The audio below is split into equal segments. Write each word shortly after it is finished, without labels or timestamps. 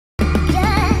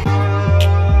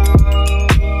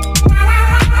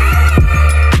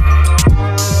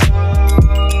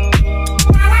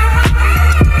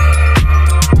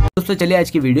दोस्तों चलिए आज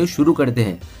की वीडियो शुरू करते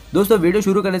हैं। दोस्तों वीडियो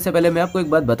शुरू करने से पहले मैं आपको एक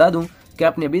बात बता दूं कि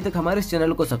आपने अभी तक हमारे इस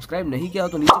चैनल को सब्सक्राइब नहीं किया हो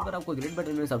तो नीचे पर आपको रेड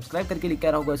बटन में सब्सक्राइब करके लिखा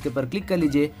रहा होगा, इसके ऊपर क्लिक कर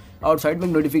लीजिए और साइड में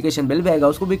नोटिफिकेशन बेल भी आएगा,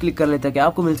 उसको भी क्लिक कर लें ताकि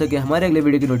आपको मिल सके हमारे अगले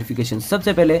वीडियो की नोटिफिकेशन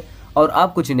सबसे पहले और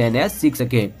आप कुछ नया नया सीख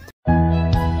सके।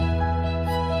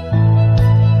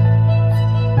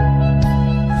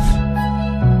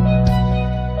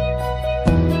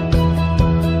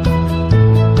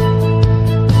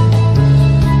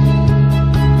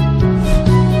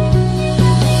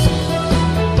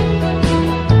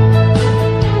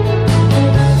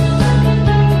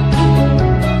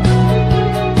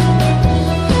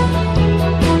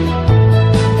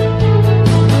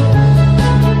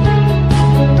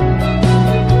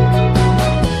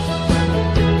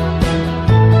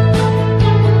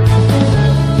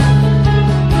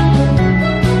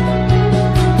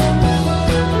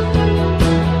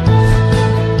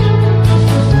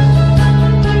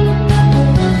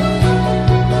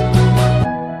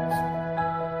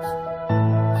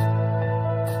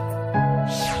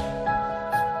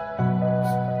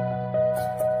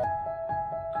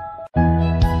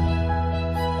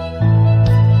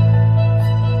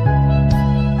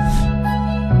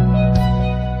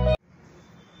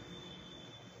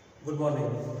 गुड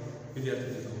मॉर्निंग विद्यार्थी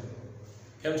मित्रों,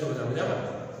 केम छो બધા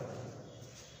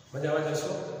મજામાં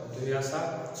જશો એવી આશા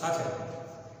સાથે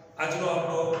આજનો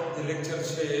આપણો જે લેક્ચર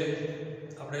છે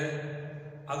આપણે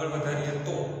આગળ વધારીએ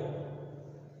તો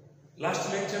લાસ્ટ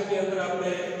લેક્ચરની અંદર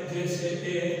આપણે જે છે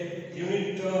એ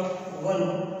યુનિટ 1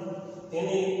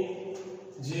 એની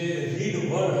જે રીડ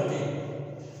 1 હતી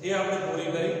એ આપણે પૂરી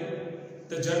કરી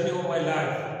the journey of my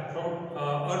life from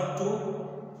earth two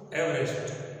Everest,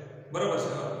 બરાબર છે,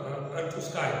 अर्थ टू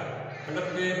स्काई, मतलब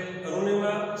के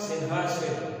अरुणिमा सिन्हा से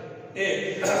ए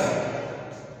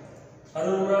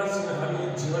अरुणिमा सिन्हानी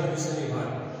जीवन विषयनी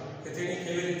વાત કે તેની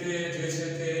કેવી રીતે જે છે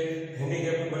તે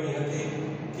હેન્ડીકેપ બની હતી,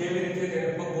 કેવી રીતે તેને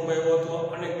પગ ગુમાવ્યો હતો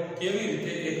અને કેવી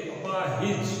રીતે એક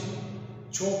અપાહિજ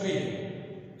છોકરી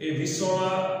એ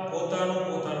વિશ્વમાં પોતાનું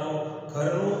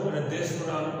ઘરનું અને દેશનું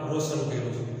નામ રોશન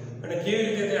કર્યું છે અને કેવી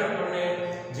રીતે તે આપણને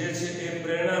જે છે એ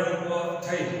પ્રેરણારૂપ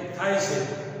થાય છે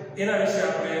એના વિશે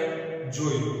આપણે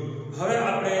જોયું। હવે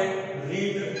આપણે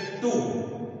read 2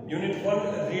 unit 1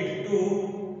 read 2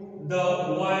 the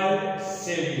wild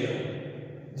saviour,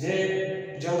 જે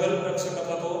જંગલ રક્ષક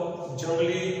અથવા તો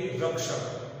જંગલી રક્ષક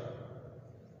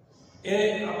એ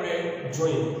આપણે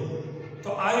જોયું। તો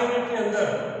આ યુનિટની અંદર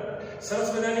સરસ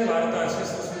મજાની વાર્તા છે,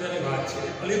 સરસ મજાની વાત છે।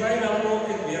 અલીભાઈ નામનો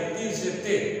એક વ્યક્તિ છે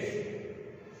તે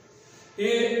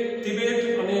એ તિબેટ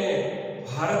અને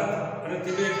ભારત અને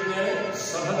તિબેટને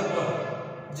સરહદ પર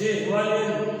જે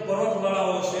હિમાલયન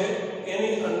પર્વતમાળાઓ છે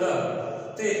એની અંદર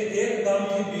તે એક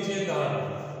ગામથી બીજે ગામ,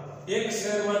 એક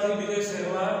શહેરમાંથી બીજે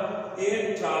શહેરમાં એ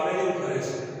ટ્રાવેલિંગ કરે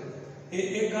છે। એ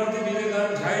એક ગામથી બીજે ગામ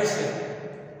જાય છે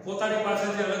પોતાની પાસે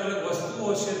જે અલગ અલગ વસ્તુઓ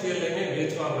છે તે લઈને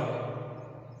વેચવા માટે।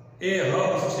 એ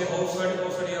હર્બ્સ છે,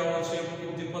 ઔષધિયાઓ છે,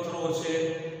 કિંમતી પથ્થરો છે,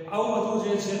 આવું બધું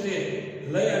જે છે તે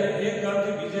લઈ અને એક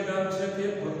ગામથી બીજે ગામ છે તે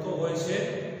ફરતો હોય છે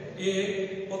એ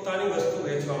પોતાની વસ્તુ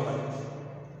વેચવા માટે।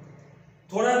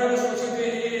 થોડા દિવસ પછી તે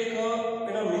એક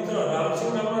એના મિત્ર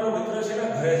રામસિંહ નામનો મિત્ર છે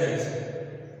એના ઘરે જાય છે।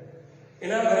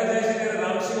 એના ઘરે જાય છે ત્યારે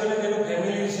રામસિંહ અને તેનું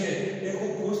ફેમિલી છે એ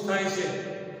ખૂબ ખુશ થાય છે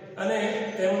અને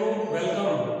તેમનું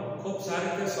વેલકમ ખૂબ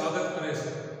સારી રીતે સ્વાગત કરે છે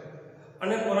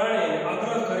અને પુરાણે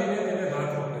આગ્રહ કરીને તેને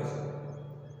રાત રોકે છે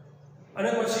અને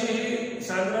પછી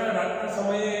સાંજના રાતના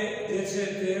સમયે જે છે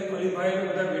તે અલીભાઈ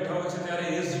બધા બેઠા હોય છે ત્યારે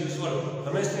એઝ યુઝ્યુઅલ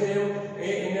હંમેશની એમ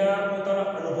એના પોતાના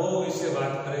અનુભવો વિશે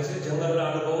વાત કરે છે, જંગલના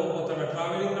અનુભવો, પોતાના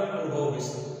ટ્રાવેલિંગના અનુભવો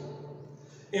વિશે।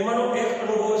 એમાંનો એક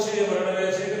અનુભવ છે એ વર્ણવે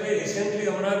છે કે ભાઈ રિસેન્ટલી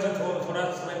હમણાં જ થોડા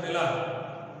સમય પહેલા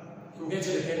એમ કે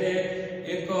છે કે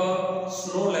એક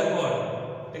સ્નો લેપર્ડ,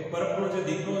 એક બરફનો જે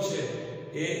દીપડો છે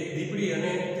એ દીપડી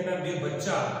અને તેના બે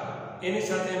બચ્ચા એની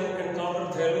સાથે એનું એન્કાઉન્ટર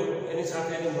થયેલું, એની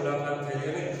સાથે એની મુલાકાત થયેલી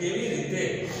અને કેવી રીતે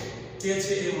તે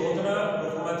છે એ મોતના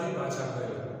મુખમાંથી પાછા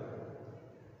ફરેલા।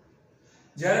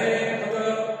 જ્યારે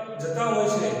જતા હોય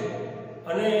છે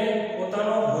અને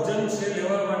પોતાનો ભોજન છે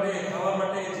લેવા માટે, ખાવા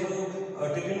માટે જેવું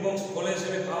ટિફિન બોક્સ ખોલે છે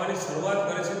અને ખાવાની શરૂઆત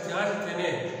કરે છે ત્યાં જ તેને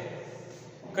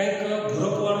કંઈક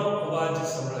ઘુરકવાનો અવાજ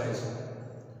સંભળાય છે।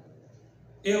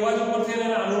 એ અવાજ ઉપરથી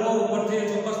એના અનુભવ ઉપરથી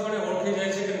ચોક્કસપણે ઓળખી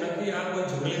જાય છે કે નક્કી આ કોઈ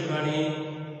જંગલી પ્રાણી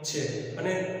છે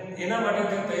અને એના માટે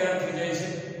તે તૈયાર થઈ જાય છે।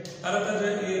 તરત જ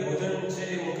એ ભોજન છે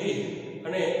એ મૂકી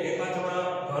અને એક હાથમાં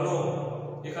ભાલો,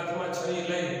 એક હાથમાં છરી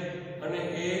લઈ અને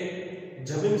એ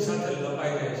જમીન સાથે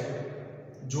લપાઈ જાય છે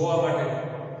જોવા માટે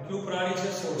કયું પ્રાણી છે,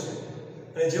 શું છે।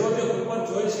 અને જેવો તે ઉપર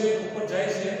જોઈ છે, ઉપર જાય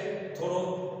છે થોડો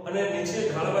અને નીચે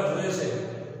ઢાળવા જોઈએ છે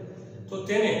તો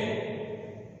તેને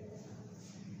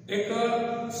એક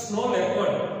સ્નો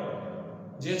લેપર્ડ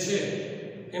જે છે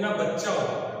એના બચ્ચાઓ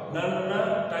નાના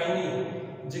ટાઈની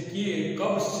જે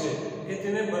કબ્સ છે એ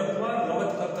તેને બરફમાં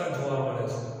રમત કરતા જોવા મળે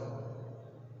છે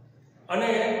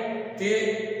અને તે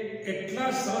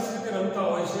એટલા સરસ રીતે રમતા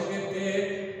હોય છે કે તે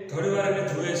થોડીવાર એને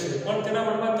જુએ છે પણ તેના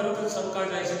મનમાં તરત જ શંકા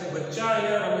જાય છે કે બચ્ચા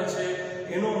અહીંયા રમે છે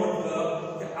એનો મતલબ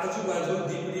કે આજુબાજુ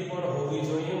દીપડી પણ હોવી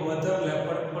જોઈએ, મધર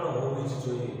લેપર્ડ પણ હોવી જ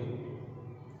જોઈએ,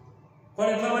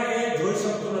 પણ એટલામાં એ જોઈ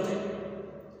શકતો નથી.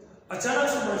 અચાનક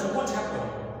શું બને છે? What happen?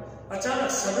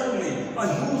 અચાનક સડનલી અ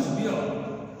હ્યુજ બિયર,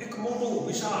 એક મોટું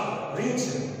વિશાળ રીંછ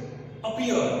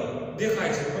અપિયર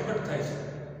દેખાય છે, પ્રકટ થાય છે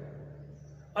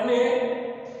અને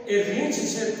એ રીંછ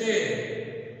છે તે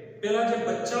પેલા જે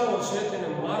બચ્ચાઓ છે તેને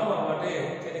મારવા માટે,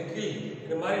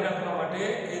 તેને મારી નાખવા માટે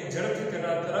એ ઝડપથી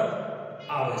તેના તરફ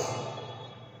આવે છે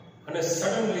અને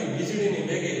સડનલી વીજળીની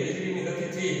વેગે, વીજળીની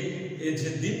ગતિથી એ જે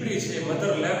દીપડી છે,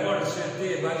 મધર લેપર્ડ છે, તે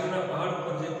બાજુના પહાડ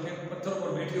પર જે પથ્થર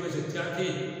પર બેઠી હોય છે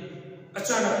ત્યાંથી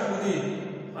અચાનક કૂદી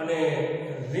અને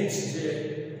રીંછ છે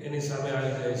એની સામે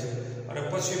આવી જાય છે અને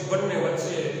પછી બંને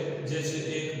વચ્ચે જે છે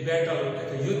એક બેટલ,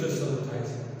 એક યુદ્ધ શરૂ થાય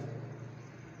છે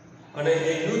અને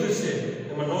એ યુદ્ધ છે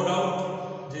એમાં નો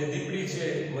ડાઉટ જે દીપડી છે,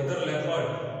 મધર લેપર્ડ,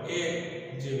 એ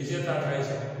જે વિજેતા થાય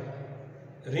છે.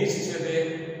 રીંછ છે તે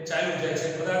ચાલ્યું જાય છે.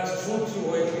 કદાચ શું થયું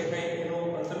હોય કે કંઈ એનો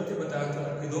અંતર નથી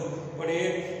બતાવતા કીધો, પણ એ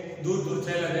દૂર દૂર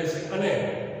ચાલ્યા જાય છે અને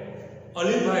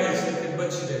અલીભાઈ છે તે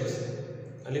બચી જાય છે.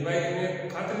 અલીભાઈ એને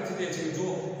ખાતરી થઈ જાય છે કે જો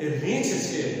એ રીંછ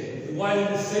છે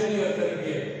વાઇલ્ડ સેવિયર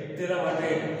તરીકે તેના માટે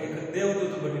એક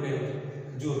દેવદૂત બની ગયો.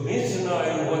 જો રીંછ ન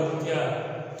આવ્યું હોત ત્યાં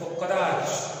તો કદાચ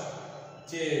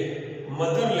જે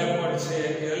મધર લેપર્ડ છે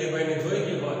એ અલીભાઈને જોઈ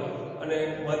ગઈ હોત અને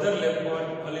મધર લેપર્ડ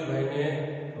અલીભાઈને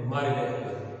મારી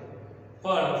નાખ્યો.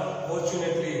 પણ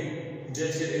ફોર્ચ્યુનેટલી જે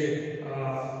છે એ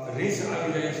રીંછ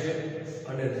આવી જાય છે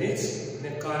અને રીંછને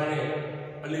કારણે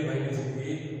અલીભાઈની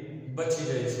જિંદગી બચી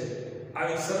જાય છે.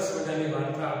 આવી સરસ મજાની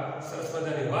વાર્તા, સરસ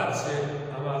મજાની વાત છે.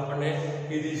 આમાં આપણને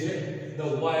કીધી છે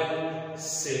ધ વાઇલ્ડ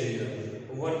સેવિયર,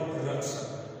 વન રક્ષક.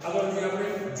 આગળથી આપણે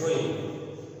જોઈએ.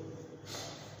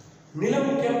 Nilam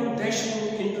came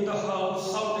dashing into the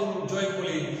house, shouting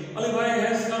joyfully, "Alibhai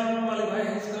has come! Alibhai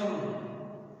has come!"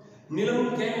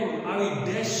 Nilam came, આવી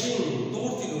dashing,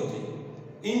 દોડતી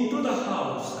into the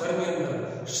house, ઘરની અંદર,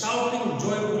 shouting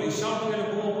joyfully, shouting એટલે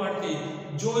બૂમો પાડતી,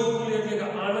 joyfully એટલે કે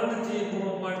આનંદથી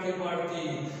બૂમો પાડતી,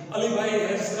 "Alibhai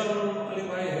has come!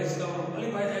 Alibhai has come!"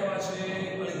 Alibhai આવ્યા છે,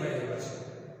 અલીભાઈ આવ્યા છે.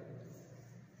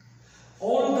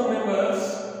 All the members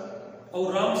of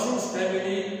Ram Singh's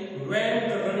family went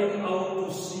running out to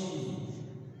see.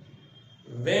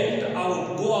 Went out,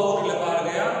 go out એટલે બહાર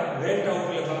ગયા, went out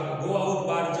એટલે go out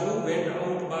બહાર જવું, went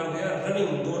out બહાર ગયા,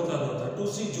 running દોડતા to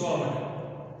see જોવા માટે.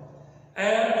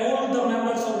 And all the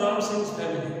members of Ram Singh's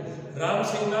family, Ram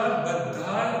સિંહના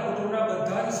બધા કુટુંબના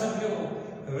બધા જ સભ્યો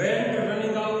went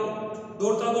running out,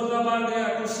 દોડતા બહાર ગયા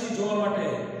to see જોવા માટે.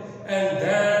 And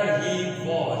there he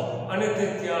was, અને તે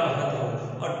ત્યાં હતો,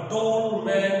 a tall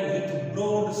man with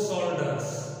broad shoulders,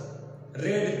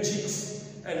 red cheeks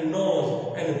and nose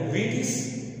and whitish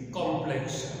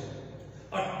complexion.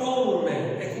 A tall man,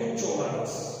 એક ઊંચો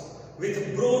માણસ, with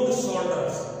broad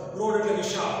shoulders, broad એટલે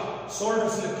વિશાળ,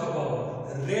 shoulders એટલે ખભાઓ,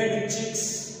 red cheeks,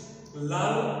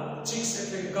 લાલ cheeks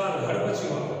એટલે ગાલ, હડપચી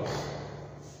વાળો,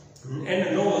 and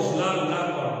nose, Lal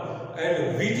નાકવાળો, and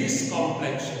whitish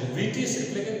complexion, whitish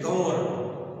એટલે કે ઘઉંવર્ણ,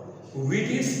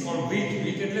 whitish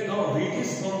એટલે ઘઉં,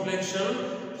 whitish complexion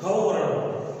ઘઉંવર્ણ,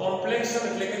 complexion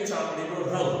એટલે કે ચામડીનો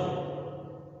રંગ.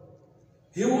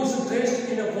 He was dressed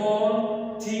in a warm,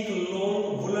 thick, long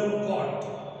woolen coat,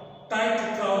 tight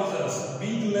trousers,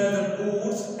 big leather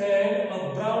boots and a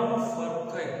brown fur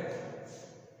coat.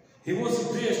 He was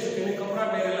dressed, તેને કપડા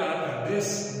પહેરેલા હતા. ડ્રેસ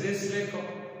એટલે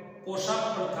પોશાક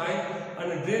પણ થાય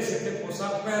અને ડ્રેસ એટલે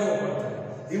પોશાક પહેરવો પણ થાય.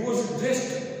 He was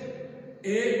dressed,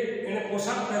 એને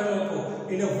પોશાક પહેરેલો હતો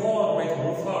in a warm, એક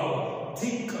હુંફાળો,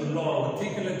 thick, long,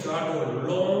 thick એટલે જાડો,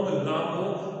 long લાંબો,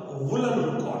 woolen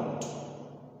coat,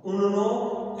 ઊનનો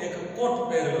એક કોટ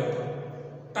પહેરેલો હતો.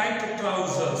 ટાઇટ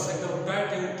ટ્રાઉઝર્સ, એકદમ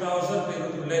ટાઇટ એવું ટ્રાઉઝર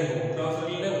પહેર્યું હતું,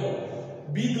 લેંગો,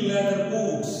 big leather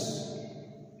boots,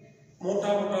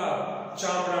 મોટા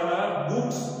ચામડાના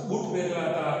બૂટ પહેરેલા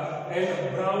હતા.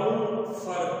 and brown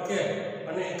fur cap,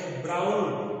 અને એક બ્રાઉન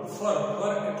ફર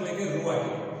એટલે કે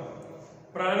રૂવાટી,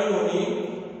 પ્રાણીઓની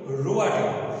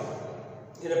રૂવાટી,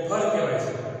 એને ફર કહેવાય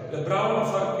છે. એટલે બ્રાઉન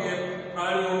ફર કેપ,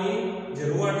 પ્રાણીઓની જે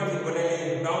રૂવાટીથી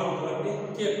બનેલી બ્રાઉન કલરની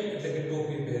કેપ એટલે કે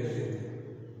ટોપી પહેરેલી હતી.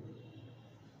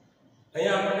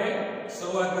 અહીંયા આપણે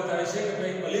શરૂઆત બતાવી છે કે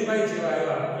ભાઈ અલીભાઈ જેવા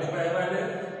આવ્યા, અલીભાઈ આવ્યા અને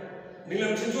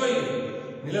નીલમ છે જોઈ ગઈ.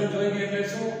 નીલમ જોઈ ગઈ એટલે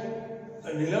શું?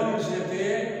 નીલમ છે તે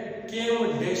કેમ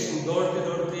ડેશિંગ,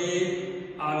 દોડતી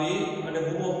આવી અને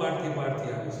બૂમો પાડતી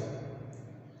આવી છે.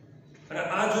 અને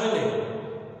આ જોઈને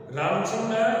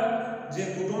રામસિંહના જે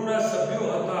કુટુંબના સભ્યો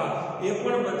હતા એ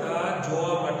પણ બધા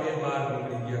જોવા માટે બહાર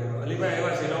નીકળી ગયા. અલીભાઈ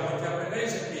એવા છે એના પરથી આપણે કહી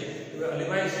શકીએ કે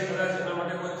અલીભાઈ છે કદાચ એના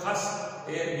માટે કોઈ ખાસ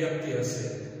એ વ્યક્તિ હશે,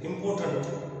 ઇમ્પોર્ટન્ટ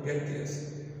વ્યક્તિ હશે.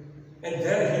 એન્ડ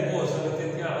ધેર હી વોઝ, અને તે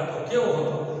ત્યાં હતો. કેવો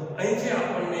હતો? અહીંથી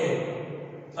આપણને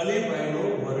અલીભાઈનું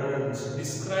વર્ણન છે.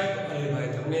 ડિસ્ક્રાઇબ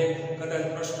અલીભાઈ. તમને કદાચ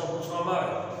પ્રશ્ન પૂછવામાં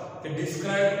આવે કે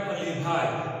ડિસ્ક્રાઇબ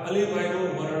અલીભાઈ, અલીભાઈનું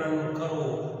વર્ણન કરો.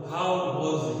 હાઉ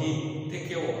વોઝ હી, તે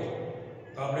કેવો હતો?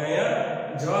 તો આપણે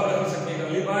અહીંયા જવાબ આપી શકીએ કે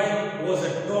Alibhai was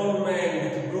a tall man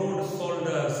with broad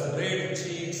shoulders, red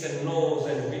cheeks and nose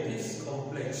and British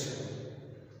complexion.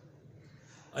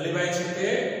 Alibhai છે તે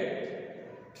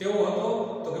કેવો હતો?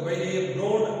 તો કે ભાઈ એ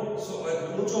બ્રોડ,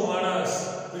 ઊંચો માણસ,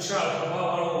 વિશાળ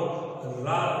ખભાવાળો,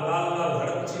 લાલ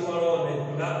હડપચી વાળો અને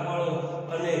નાક વાળો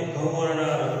અને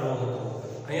ઘઉંવર્ણા રંગનો હતો.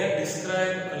 અહીંયા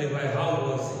describe Alibhai, how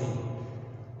was he.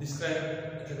 Describe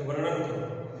એટલે કે વર્ણન કરો.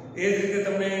 એ જ રીતે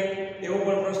તમને એવો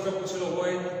પણ પ્રશ્ન પૂછેલો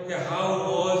હોય કે હાઉ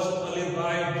વોઝ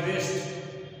અલીભાઈ ડ્રેસ્ડ.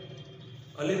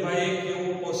 અલીભાઈએ કેવો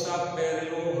પોશાક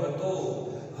પહેરેલો હતો?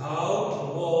 How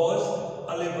was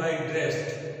Alibhai dressed.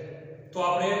 તો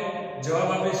આપણે જવાબ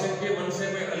આપી શકીએ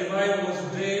બનશે કે Alibhai was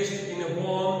dressed in a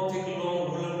warm thick long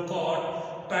woolen coat,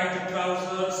 tight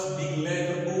trousers, big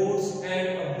leather boots and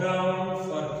a brown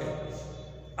fur cap.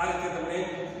 આ રીતે તમને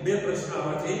બે પ્રશ્ન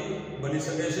આમાંથી બની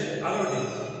શકે છે. આગળ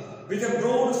વધીએ. With a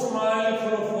broad smile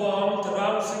full of warmth,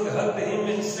 Ram Singh hugged him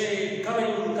and said, "Coming,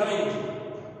 coming."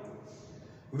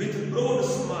 With a broad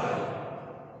smile,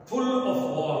 full of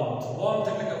warmth. Warmth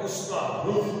એટલે કે ઉષ્મા.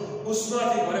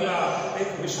 ઉષ્માથી ભરેલા એક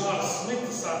વિશાળ સ્મિત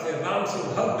સાથે Ram Singh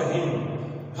hugged him.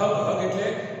 hug એટલે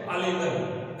આલિંગન,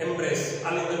 embrace,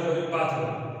 આલિંગન કરી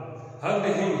પાથરું.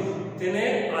 hugged him, તેને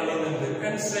આલિંગન કર્યું.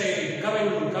 And said, "Coming,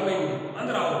 coming."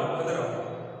 અંદર આવો, અંદર આવો.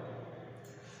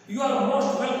 You are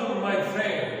most welcome, my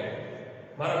friend.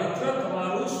 મારા મિત્ર,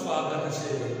 તમારું સ્વાગત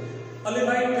છે.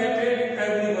 Alibhai patted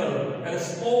everyone and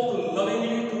spoke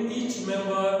lovingly to each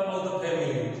member of the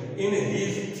family in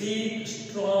his thick,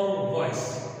 strong voice.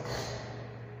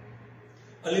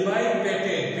 Alibhai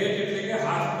patted, pat એટલે કે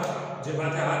હાથ પર, જે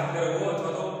માથે હાથ ફેરવવો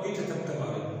અથવા તો પીઠ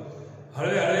થપથપાવી.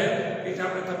 હળવે હળવે પીઠ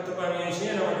આપણે થપથપાવીએ છીએ,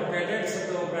 એના માટે patted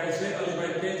શબ્દ વપરાય છે.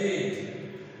 અલીભાઈ patted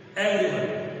everyone,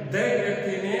 દરેક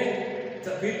વ્યક્તિને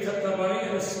પીઠ થપથપાવી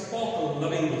અને spoke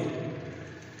lovingly,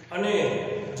 અને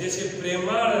જે છે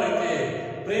પ્રેમાળ રીતે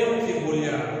પ્રેમથી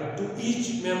બોલ્યા. To each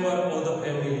member of the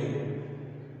family,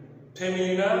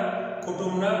 ફેમિલીના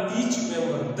કુટુંબના ઈચ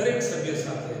મેમ્બર, દરેક સભ્ય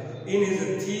સાથે. In his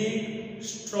thick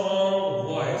strong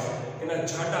voice, એના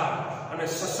જાડા અને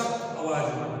સશક્ત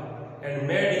અવાજમાં. એન્ડ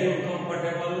મેડ હિમ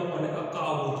કમ્ફર્ટેબલ, અને અ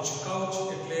કાઉચ, કાઉચ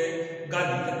એટલે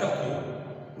ગાદી કે તકિયો,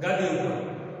 ગાદી ઉપર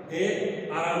એ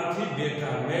આરામથી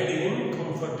બેઠા. મેડ હિમ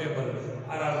કમ્ફર્ટેબલ,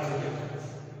 આરામથી બેઠા.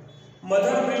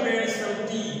 Mother prepared some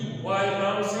tea while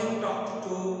Ram Singh talked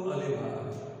to Alibhai.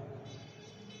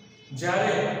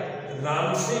 જ્યારે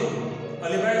રામસિંહ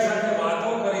અલીભાઈ સાથે વાતો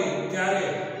કરી ત્યારે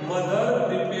મધર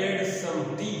prepared some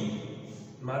tea,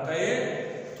 માતાએ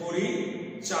થોડી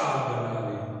ચા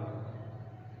બનાવી.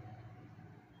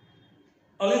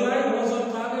 Alibhai was a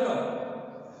traveler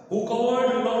who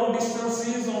covered long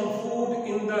distances on foot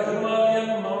in the Himalayan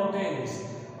mountains.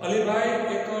 Alibhai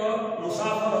એક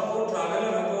મુસાફર હતો,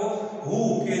 ટ્રાવેલર હતો. who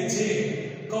કે જે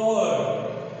covered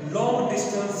long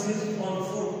distances on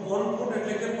foot. on foot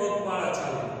એટલે કે પગપાળા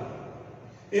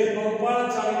ચાલી. એ પગપાળા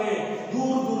ચાલીને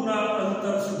દૂર દૂરના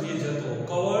અંતર સુધી જતો.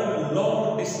 covered long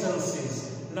distances,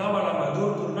 લાંબા લાંબા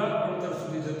દૂર દૂરના અંતર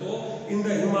સુધી જતો. in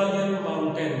the Himalayan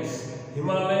mountains,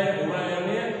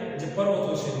 હિમાલયને જે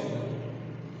પર્વતો છે.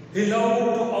 he loved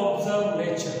to observe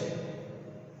nature.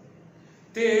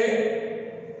 તે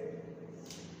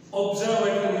observe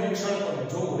એટલે નિરીક્ષણ કરવું,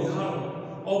 જોવું, નિહાળવું.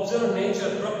 observe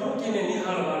nature, પ્રકૃતિને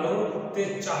નિહાળવાનું તે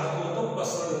ચાહતો હતો,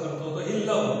 પસંદ કરતો હતો. he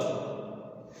loved.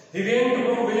 he went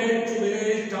from village to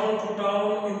village, town to town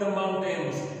in the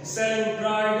mountains, selling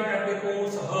dried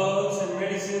apricots, herbs and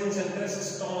medicines and precious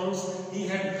stones he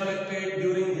had collected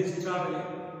during his traveling.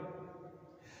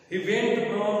 he went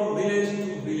from village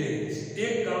to village,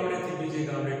 એક ગામડેથી બીજે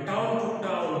ગામડે, town to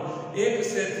town, એક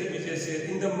શહેરથી બીજે શહેર,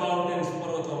 in the mountains,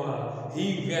 પર્વતોમાં. he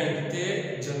went, તે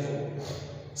જતો.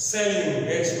 selling,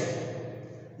 વેચવા.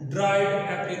 dried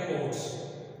apricots,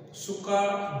 સૂકા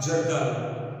જરદાલુ.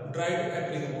 dried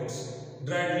apricots,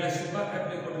 dried એટલે સૂકા,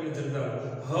 apricot એટલે જરદાલુ.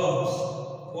 herbs,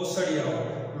 ઔષધિઓ.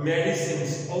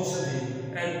 medicines, ઔષધિ.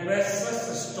 and precious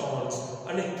stones,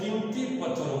 અને કિંમતી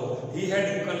પથ્થરો he had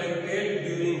collected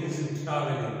during his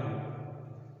traveling.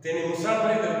 તેની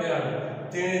મુસાફરી દરમિયાન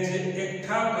તેણે જે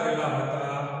એકઠા કરેલા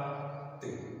હતા તે.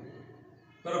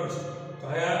 બરાબર છે. તો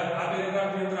અહીંયા આ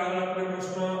પેરેગ્રાફની અંદર આગળ આપણે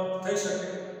પ્રશ્ન થઈ શકે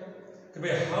કે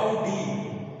ભાઈ how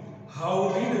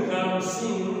did Ram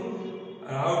Singh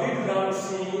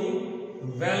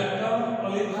welcome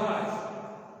Alibhai?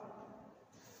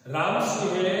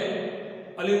 રામસિંહે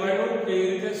અલીભાઈનું કેવી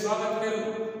રીતે સ્વાગત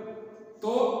કર્યું?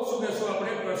 તો શું કહેશું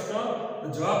આપણે? પ્રશ્ન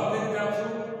જવાબ કેવી રીતે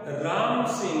આપશું? Ram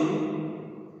Singh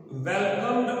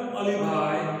welcomed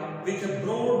Alibhai with a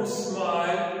broad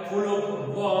smile full of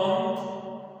warmth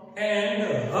and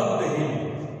hugged him.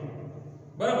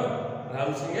 બરાબર,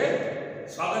 રામસિંહે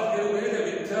સ્વાગત કર્યું કેવી રીતે?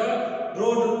 with a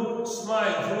broad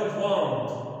smile full of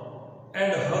warmth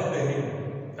and hugged him.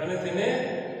 અને તેને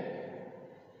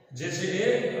જે છે એ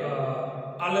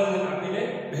આલિંગન આપીને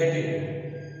ભેટી લીધું.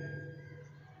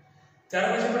 ત્યાર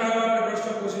પછી પણ આગળ આપણે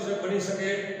પ્રશ્ન બની શકે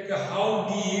કે how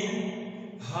did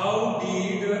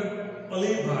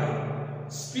Alibhai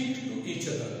speak to each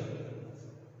other?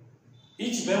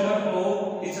 Each member of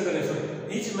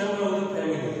the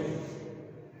family.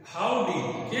 How did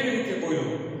કેવી રીતે બોલ્યો?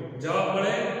 જવાબ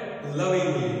મળે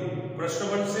lovingly. પ્રશ્ન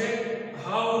બનશે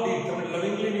how did. તમે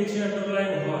lovingly નીચે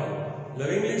અંડરલાઈન હોય,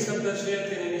 lovingly શબ્દ છે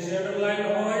તેની નીચે અંડરલાઈન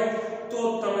હોય તો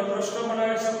તમે પ્રશ્ન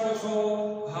બનાવી શકો છો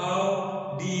how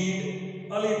did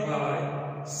Alibhai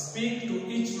speak to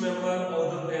each member of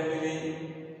the family.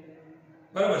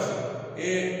 બરાબર છે,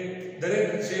 એ દરેક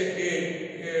છે એ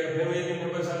ફેમિલી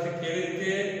મેમ્બર સાથે કેવી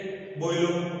રીતે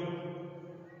બોલ્યો.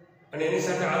 અને એની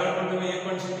સાથે આગળ પણ તમે એ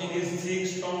પણ છે in his thick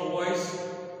strong voice,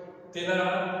 તેના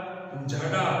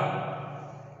જાડા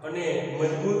અને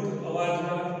મજબૂત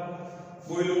અવાજમાં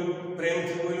બોલ્યું,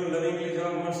 પ્રેમથી બોલ્યું, લવિંગલી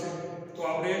જવાબ મળશે. તો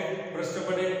આપણે પ્રશ્ન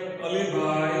બને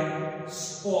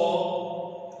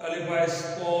Alibhai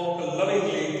spoke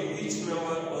lovingly to each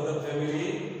member of the family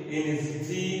in his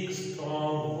thick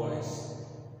strong voice.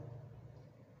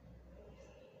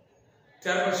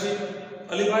 ત્યાર પછી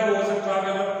Alibhai was a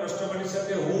traveler. પ્રશ્ન બની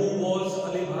શકે what was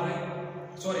Alibhai?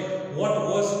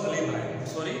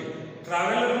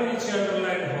 ટ્રાવેલર ની નીચે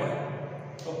અંડરલાઈન હોય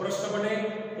તો પ્રશ્ન બને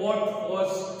what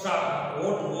was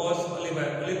Alibhai?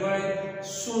 Alibhai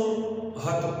શું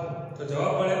હતો? તો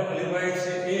જવાબ મળે Alibhai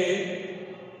છે એ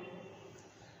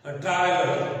ટ્રાવેલર.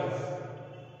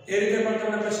 એ રીતે પણ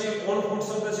તમને પછી on foot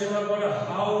શબ્દ છે એમાં પણ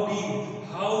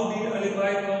how did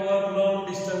Alibhai cover long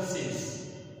distances?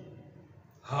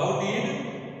 How did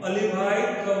Alibhai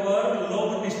cover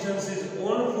long distances?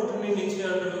 on foot ની નીચે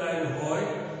અંડરલાઈન હોય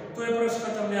તો એ પ્રશ્ન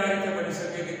તમને આ રીતે બની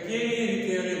શકે કે કેવી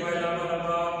રીતે Alibhai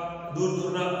લાંબા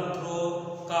દૂરના અંતરો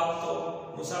કાપતો,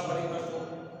 મુસાફરી કરતો.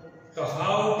 તો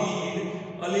how did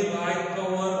Alibhai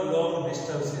cover long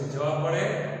distances? જવાબ મળે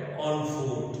on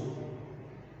foot.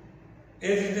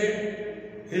 એ રીતે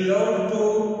he loved to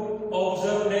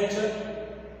observe nature.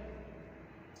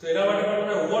 તો એના માટે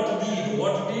પણ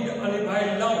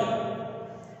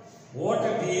what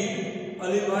did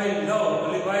Alibhai love?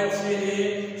 Alibhai છે એ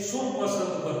શું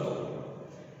પસંદ કરતો?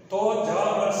 તો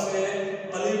જવાબ મળશે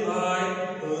Alibhai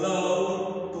loved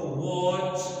to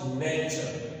watch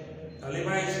nature.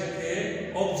 Alibhai છે એ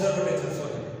observe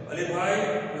nature. Alibhai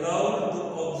loved to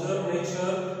observe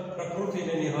nature.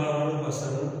 પ્રકૃતિને નિહાળવાનું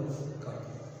પસંદ કરતો.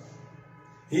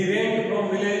 He went from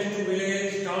village to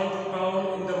village, town to town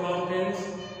in the mountains,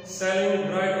 selling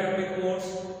dried apricots,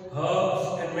 herbs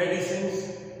and medicines.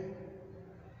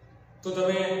 તો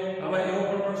તમે આમાં એવો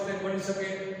પણ પ્રશ્ન બની શકે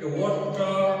કે what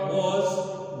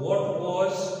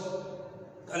was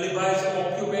Alibhai's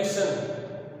occupation?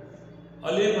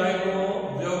 અલીભાઈનો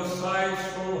વ્યવસાય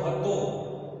શું હતો?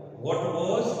 what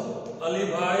was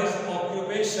Alibhai's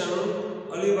occupation?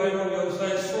 અલીભાઈનો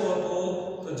વ્યવસાય શું હતો?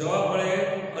 તો જવાબ મળે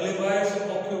Alibhai's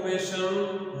occupation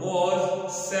was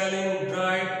selling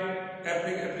dried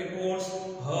apricots,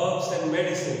 herbs and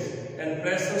medicines and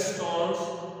precious stones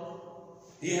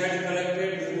he had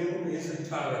collected during his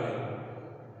traveling.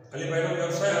 અલીભાઈનો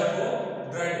વ્યવસાય હતો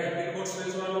dried apricots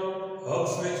વેચવાનો,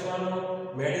 herbs વેચવાનો,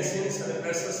 medicines અને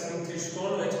precious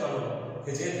stone વેચવાનો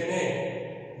કે જે તેને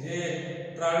જે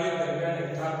ટ્રાવેલિંગ દરમિયાન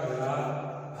એકઠા કરેલા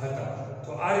હતા.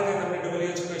 તો આ રીતે તમને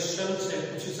WH ક્વેશ્ચન છે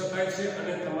પૂછી શકાય છે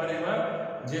અને તમારે એમાં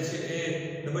જે છે એ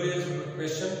WH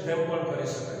ક્વેશ્ચન ફ્રેમ પણ કરી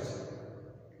શકાય છે.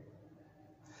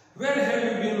 Where have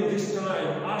you been this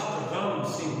time? asked Ram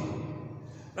Singh.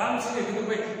 Ram Singh કીધું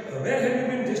ભાઈ where have you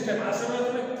been this time? આ સમયે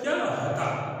તમે ક્યાં હતા?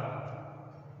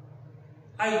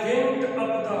 I went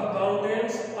up the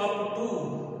mountains up to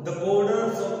the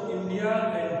borders of India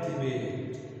and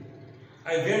Tibet.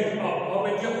 I went up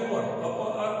એટલે ઉપર, up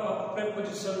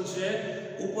preposition છે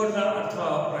ઉપરના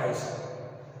અર્થમાં વપરાય છે.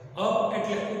 up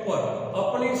એટલે ઉપર,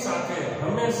 અપની સાથે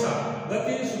હંમેશા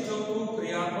ગતિ સૂચવતું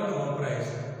ક્રિયાપદ વપરાય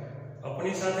છે.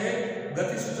 અપની સાથે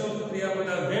ગતિ સૂચવતું ક્રિયાપદ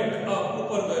વેન્ટ અપ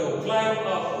ઉપર ગયો, ક્લાઇમ્બ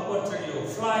અપ ઉપર ચડ્યો,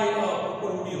 ફ્લાય અપ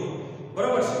ઉપર ઉડ્યો.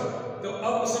 બરાબર છે? તો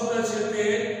અપ શબ્દ છે તે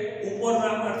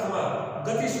ઉપરના અર્થમાં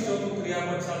ગતિ સૂચવતું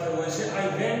ક્રિયાપદ સાથે હોય છે.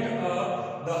 I went up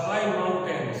the high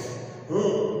mountains. હું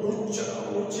ઊંચે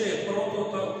પર્વતો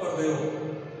પર ગયો.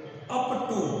 Up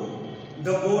to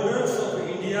the borders of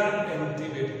India and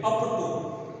Tibet. Up to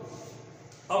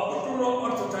નો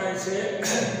અર્થ થાય છે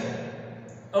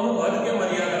અમુક હદ કે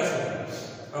મર્યાદા સુધી.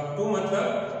 અપ ટુ મતલબ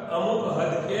અમુક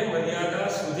હદ કે મર્યાદા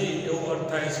સુધી એવો અર્થ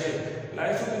થાય છે.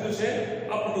 લાઈન શું કીધું છે?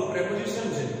 અપ ટુ પ્રેપોઝિશન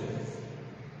છે.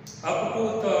 Up to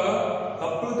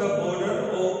the border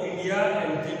of India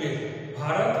and Tibet.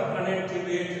 Bharat અને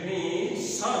તિબેટની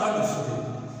સરહદ સુધી.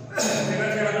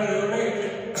 તેનાથી આગળ ગયો નહીં એટલે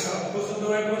અપ ટુ શબ્દ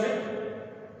વાપર્યો છે.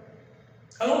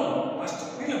 હલો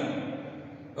નીલમ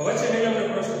વચ્ચે નીલમને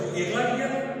પ્રશ્ન એકલા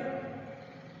ગયા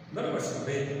બરાબર છે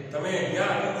ભાઈ તમે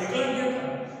ગયા એકલા ગયા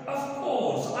of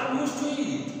course I use to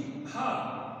it. હા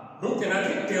હું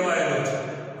તેનાથી ટેવાયેલો છું.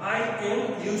 આઈ એમ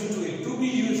use to it. Two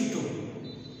B use to.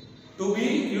 Two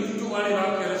B use to વાળી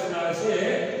વાક્ય રચના છે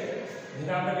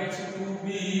જેને આપણે કહીએ છીએ two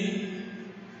B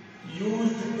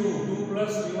used to. Two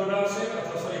plus v1 આવશે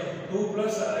અથવા sorry to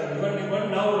plus v1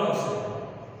 noun આવશે.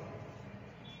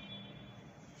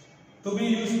 ટુ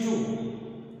બી યુઝ ટુ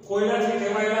કોઈનાથી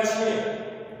ટેવાયેલા છે,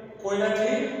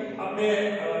 કોઈનાથી આપણે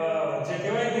જે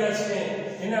ટેવાઈ ગયા છે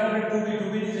એને આપણે ટુ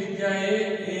બી ની જગ્યાએ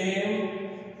એમ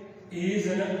ઇઝ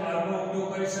અને આર નો ઉપયોગ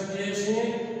કરી શકીએ છીએ.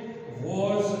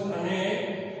 વોઝ અને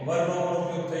વર નો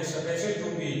ઉપયોગ થઈ શકે છે. Two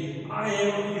B I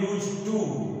M use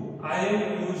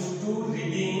to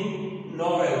reading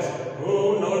novels.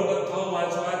 હું નવલકથાઓ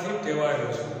વાંચવાથી ટેવાયેલો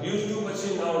છું. યુઝ ટુ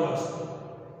પછી નાઉન આવશે.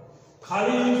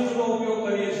 ખાલી યુઝ ટુ નો ઉપયોગ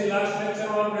કરીએ છીએ. લાસ્ટ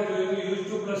લેક્ચરમાં આપણે જોયું યુઝ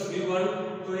ટુ પ્લસ v1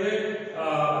 તો એ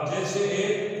જે છે એ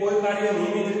કોઈ કાર્ય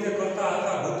નિયમિત રીતે કરતા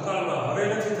હતા ભૂતકાળમાં, હવે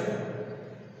નથી થતું.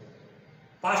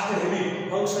 Past heavy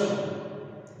function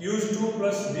use to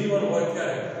plus v1 હોય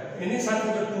ત્યારે એની સાથે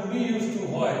જો ટુ બી યુઝ ટુ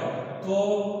હોય તો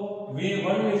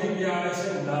v1 ની જગ્યાએ આવે છે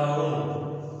નાઉન.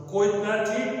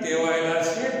 કોઈનાથી ટેવાયેલા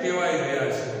છે, ટેવાઈ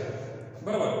ગયા છે.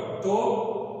 બરાબર? તો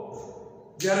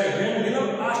જ્યારે વેન નીલમ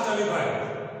આસ્ક્ડ અલીભાઈ,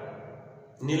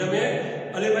 નીલમે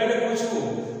અલીભાઈને પૂછ્યું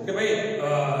કે ભાઈ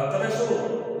તમે શું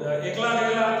એકલા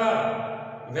ગયેલા હતા?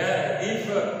 If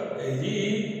he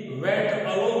went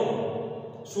alone.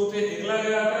 શું તે એકલા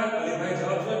ગયા હતા? અલીભાઈ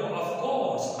જવાબ આપ્યો of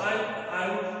course I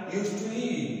M use to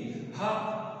it. હા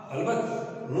અલબત્ત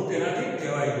હું તેનાથી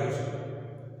ટેવાઈ ગયો છું.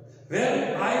 વેલ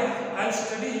I'll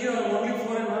study here only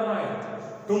for a night.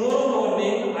 Tomorrow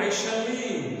morning I shall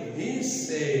leave, he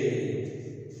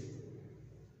said.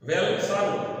 Well son,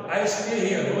 I stay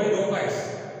here, હું રોકાઈશ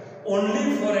only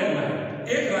for a night.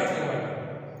 એક રાત્રિ માટે.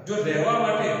 જો રહેવા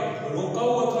માટે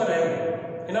રોકાવું અથવા રહેવું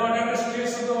એના માટે આપણે સ્ટે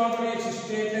શબ્દ વાપરીએ છીએ.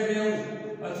 સ્ટે એટલે રહેવું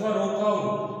અથવા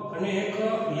રોકાવું. અને એક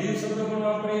લીવ શબ્દ પણ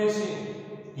વાપરીએ છીએ.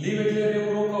 લીવ એટલે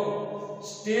રહેવું, રોકાવું.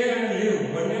 સ્ટે અને લીવ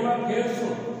બંનેમાં ફેર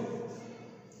શું?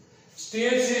 સ્ટે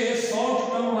છે એ શોર્ટ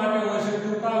ટર્મ માટે હોય છે,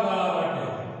 ટૂંકા ગાળા માટે.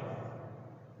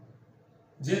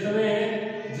 જે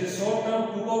શોર્ટ ટર્મ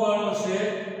ટૂંકો ગાળો છે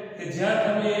કે જ્યાં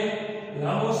તમે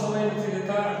લાંબો સમય નથી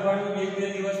રહેતા, અઠવાડિયું, 1-2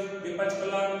 દિવસ, 2-5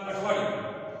 કલાક, અઠવાડિયું,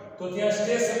 તો ત્યાં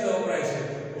સ્ટે શબ્દ વપરાય છે.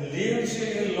 લીવ છે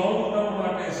એ લોંગ ટર્મ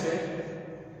માટે છે,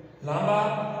 લાંબા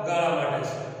ગાળા માટે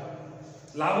છે.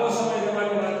 લાંબો સમય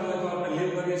રહેવાની વાત હોય તો આપણે લીવ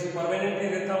કરીએ છીએ.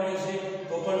 પરમેનન્ટલી રહેતા હોઈએ છીએ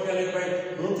તો પણ ત્યાં લીવ ભાઈ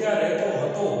હું ત્યાં રહેતો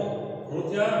હતો, હું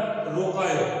ત્યાં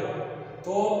રોકાયો.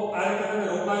 તો આ રીતે તમે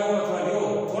રોકાયો અથવા રહ્યો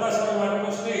થોડા સમય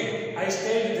માટેનો stay. I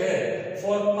stayed there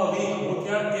for a week. હું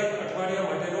ત્યાં એક અઠવાડિયા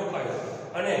માટે રોકાયો.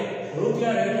 અને હું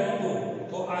ત્યાં રહેતો હતો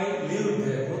તો આઈ લીવ્ડ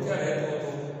ધેર. હું ત્યાં રહેતો હતો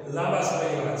લાંબા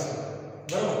સમયની વાત છે.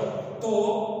 બરાબર? તો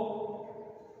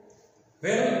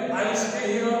વેલ આઈ stay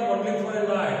here only for a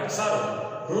night. સારું,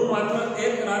 હું માત્ર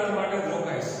એક રાત માટે જ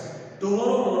રોકાઈશ.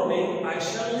 Tomorrow morning I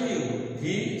shell leave,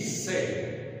 he said.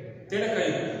 તેણે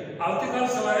કહ્યું આવતીકાલ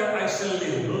સવારે આઈ શેલ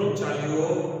લીવ. હું ચાલ્યો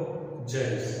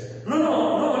જઈશ. નો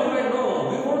અલીભાઈ નો,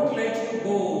 we want late you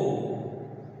go.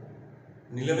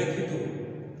 નીલમે કીધું.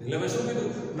 નીલમે શું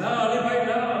કીધું? ના અલીભાઈ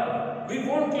ના, we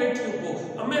want late you go.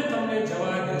 અમે તમને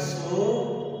જવા દેશું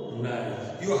નહીં.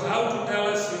 You have to tell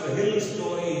us your hill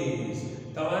stories.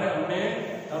 તમારે અમને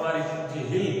તમારી જે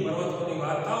હિલ પર્વતોની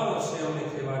વાર્તાઓ છે અમને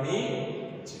કહેવાની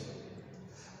છે.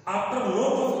 After a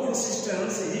lot of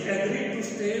insistence, he agreed to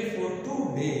stay for 2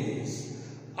 days.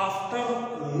 After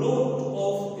lot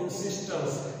of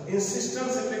insistence,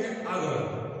 insistence એટલે કે આગ્રહ,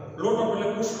 lot of એટલે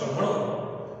પુષ્કળ, ઘણો.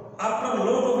 After a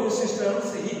lot of insistence,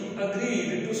 he agreed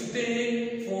to stay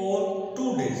for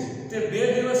 2 days. તે 2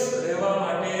 દિવસ રહેવા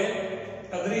માટે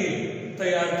agreed,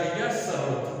 તૈયાર થઈ ગયા,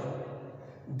 સહમત.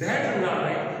 That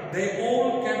night they all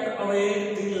kept awake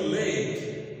till late.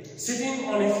 sitting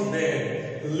on his bed,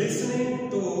 listening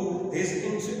to his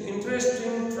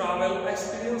interesting travel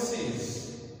experiences.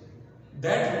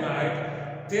 That night,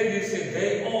 તે દિવસે they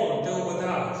all, તેઓ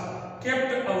બધા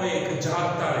kept awake,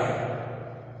 જાગતા રહ્યા,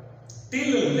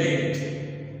 till late,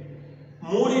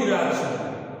 મોડી રાત સુધી,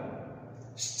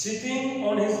 sitting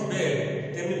on his bed,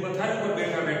 તેમની પથારી પર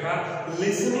બેઠા બેઠા,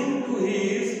 listening to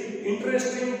his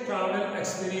interesting travel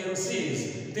experiences,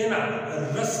 તેના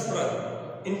રસપ્રદ,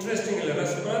 interesting એટલે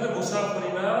રસપ્રદ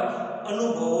મુસાફરીના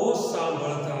અનુભવો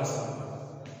સાંભળતા સાંભળતા.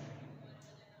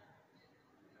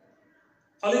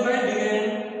 Alibhai began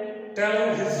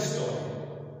telling his story.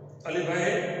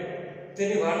 Alibhai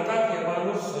તેની વાર્તા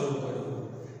કહેવાનું શરૂ કર્યું.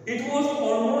 It was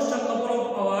almost a couple of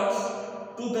hours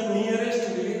to the nearest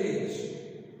village.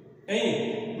 અહીં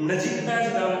નજીકના જ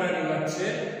ગામડાની વાત છે.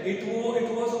 It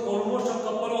was almost a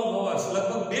couple of hours,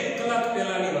 લગભગ 2 કલાક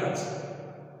પહેલાની વાત છે.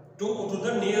 To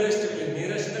the nearest village.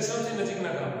 Nearest એટલે સૌથી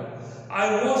નજીકના ગામમાં. I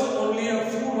was only a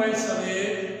few miles away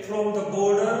from the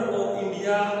border of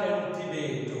India and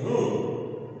Tibet. હું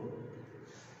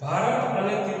ભારત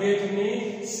અને તિબેટની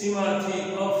સીમાથી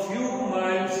a few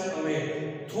miles away,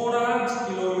 થોડા જ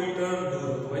કિલોમીટર દૂર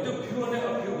હતો. એ જો few અને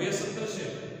a few બે શબ્દ છે.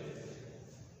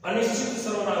 અનિશ્ચિત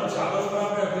સર્વનામ છે. આગળ પર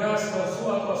આપણે અભ્યાસ કરશું.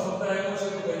 આ શબ્દ આવ્યો છે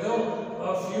તો કહી દઉં,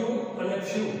 a few અને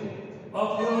few. a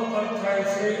few નો અર્થ થાય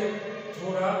છે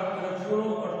થોડા અને few નો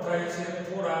અર્થ થાય છે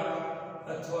થોડા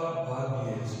અથવા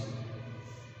ભાગ્યે છે.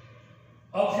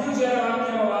 a few જ્યારે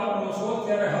વાક્યમાં વાપરો છો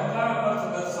ત્યારે હકાર અર્થ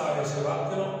દર્શાવે છે.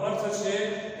 વાક્યનો અર્થ છે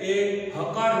એ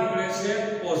હકાર નીકળે છે,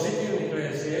 પોઝિટિવ નીકળે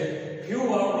છે. few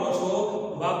વાપરો છો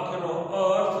વાક્યનો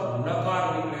અર્થ નકાર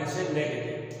નીકળે છે, નેગેટિવ.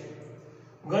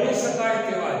 ગણી શકાય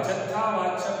તેવા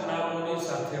જથ્થાવાચક નામોની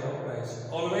સાથે વપરાય છે.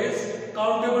 ઓલવેઝ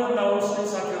કાઉન્ટેબલ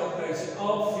નાઉન્સની સાથે વપરાય છે. a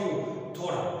few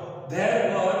થોડા. there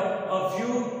were a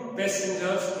few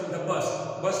passengers in the bus.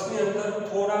 બસની અંદર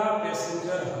થોડા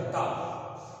પેસેન્જર હતા.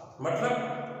 મતલબ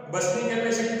બસની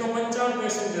કેપેસિટી તો 55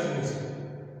 પેસેન્જરની છે,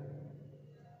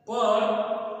 પણ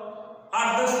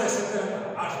 8-10 પેસેન્જર હતા.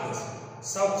 8-10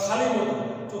 સૌ ખાલી નહોતું.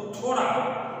 તો થોડા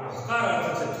હકાર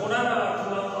અર્થ છે. થોડાના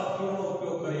અર્થમાં a few નો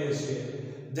ઉપયોગ કરીએ છીએ.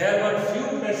 There were few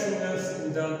passengers in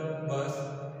the bus.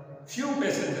 Few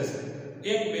passengers.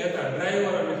 એક બે હતા.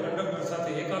 ડ્રાઈવર અને કંડક્ટર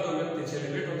સાથે એકાદો વ્યક્તિ છે, એટલે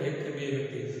બેઠો એક કે બે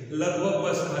વ્યક્તિ. લગભગ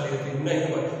બસ ખાલી હતી. નહીં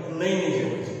હોય, નહીંની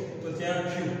જેમ છે. તો ત્યાં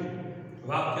few.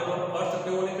 વાક્યનો અર્થ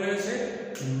કેવો નીકળે છે?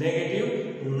 નેગેટિવ,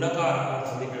 નકાર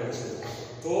અર્થ નીકળે છે.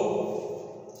 તો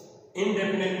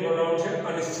indefinite pronoun છે,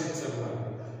 અનિશ્ચિત સર્વનામ.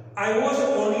 I was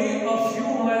only a few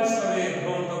miles away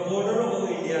from the border of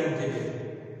India and Tibet.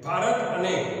 Bharat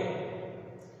અને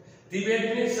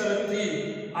તિબેટની સરહદથી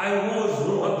I was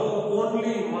હું હતો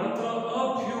only માત્ર a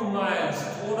few miles,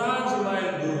 થોડા જ માઇલ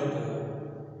દૂર હતો.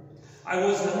 I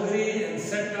was hungry and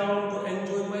sat down to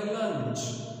enjoy my lunch.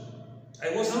 I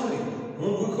was hungry,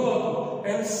 હું ભૂખ્યો હતો,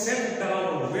 and sat down,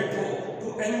 બેઠો, to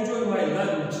enjoy my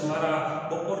lunch, મારા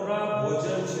બપોરના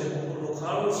ભોજન છે, બપોરનું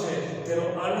ખાણું છે, તેનો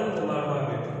આનંદ માણવા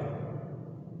બેઠો.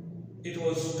 It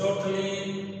was totally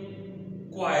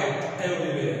quiet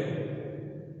everywhere.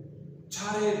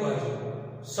 ચારે બાજુ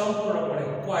સંપૂર્ણપણે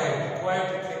quiet. quiet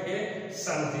એટલે કે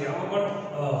શાંતિ. આમાં પણ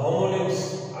હોમોનિમ્સ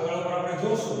આગળ પર આપણે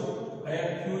જોશું.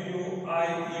 અહીંયા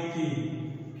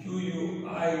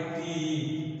QUIT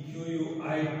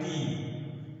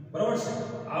બરાબર છે.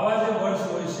 આવા જે વર્ડ્સ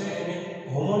હોય છે એને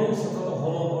હોમોનિમ્સ અથવા તો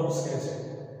હોમોફોન્સ કહે છે.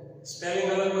 સ્પેલિંગ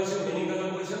અલગ હોય છે, મીનિંગ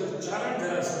અલગ હોય છે, ઉચ્ચારણ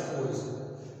જરા સરખું હોય છે.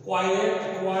 ક્વાઇટ,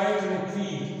 ક્વાઇટ અને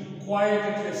ક્વીટ. ક્વાઇટ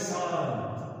એટલે શાંત,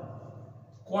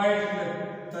 ક્વાઇટ એટલે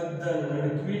તદ્દન, અને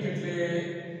ક્વીટ એટલે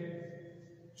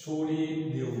છોડી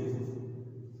દેવું.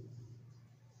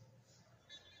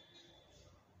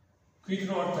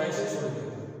 ક્વીટનો અર્થ થાય છે છોડી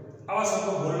દેવું. આવા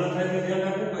શબ્દો ભૂલ ન થાય તે ધ્યાન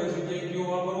રાખવું. કઈ જગ્યાએ કયો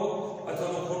વાપરવો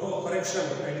અથવા તો ખોટો કરેક્શન.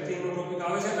 એડિટિંગનો ટોપિક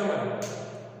આવે છે તમારે.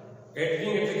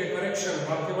 એડિટિંગ એટલે કે કરેક્શન,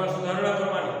 વાક્યમાં સુધારણા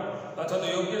કરવાની અથવા તો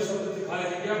યોગ્ય શબ્દથી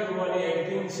ખાલી જગ્યા પૂરવાની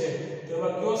એડિટિંગ છે.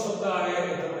 તેમાં કયો શબ્દ આવે એ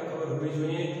તમને ખબર હોવી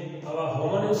જોઈએ. આવા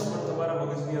હોમોનિમ્સ પણ તમારા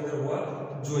મગજની અંદર હોવા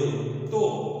જોઈએ. તો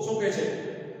શું કહે છે?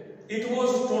 It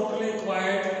was totally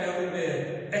quiet everywhere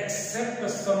except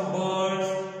some birds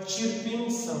chirping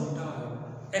sometime.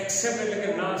 Except એટલે કે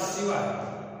ના સિવાય.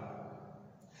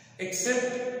 Except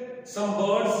some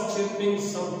birds chirping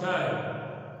sometime.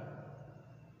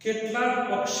 કેટલાક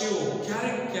પક્ષીઓ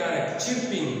ક્યારેક ક્યારેક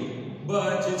chirping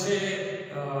જે છે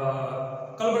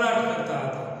કલબલાટ કરતા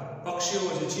હતા. પક્ષીઓ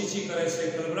જે ચીચી કરે છે,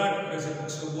 કલબલાટ કરે છે,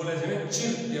 પક્ષીઓ બોલે છે,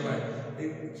 ચીર કહેવાય.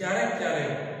 ક્યારેક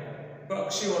ક્યારેક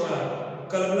પક્ષીઓના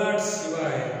કલબલાટ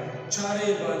સિવાય ચારે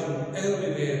બાજુ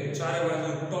everywhere, ચારે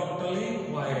બાજુ totally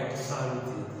quiet,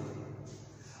 Shanti.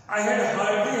 I had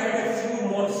hardly had a few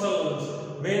morsels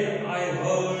when I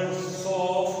heard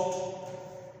soft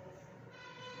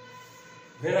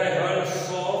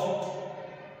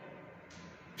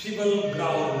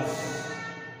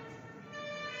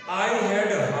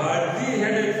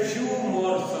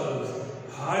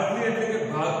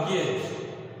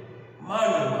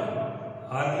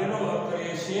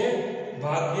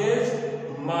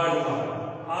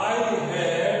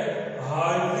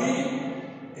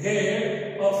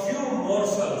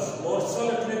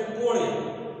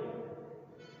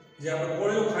જે આપણે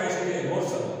કોળિયો ખાય છે એ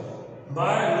મોસમ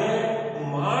માને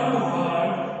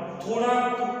માંડ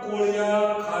થોડાક કોળિયા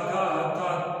ખાધા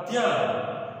હતા ત્યાં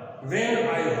when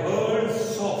I heard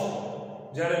soft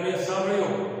જ્યારે મેં સાંભળ્યો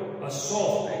આ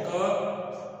soft એક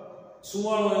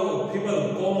સુવાળો એવો ફીબલ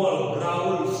કોમળ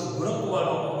ગ્રાઉલ્સ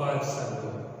ઘુરકવાનો અવાજ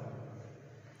સાંભળ્યો.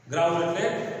 ગ્રાઉલ એટલે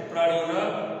પ્રાણીઓના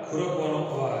ઘુરકવાનો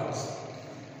અવાજ.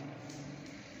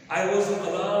 I was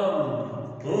alarmed.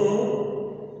 હું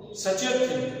સચેત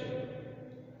થઈ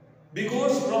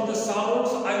because from the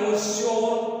sounds I was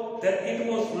sure that it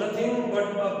was nothing but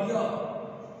a bear.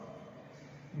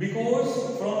 Because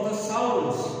from the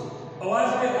sounds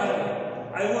અવાજને કારણે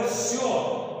I was sure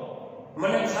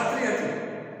મને ખાતરી હતી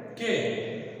કે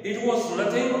it was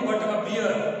nothing but a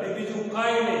bear એ બીજું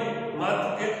કાંઈ નહીં માત્ર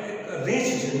એક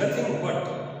રીંછ છે nothing but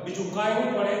બીજું કાંઈ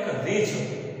નહીં પણ એક રીંછ.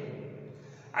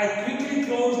 I quickly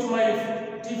closed my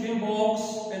tiffin box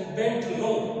and bent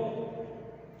low.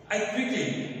 I quickly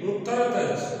હું તરત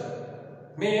જ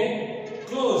મેં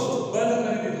closed બંધ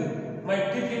કરી દીધું my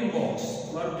tiffin box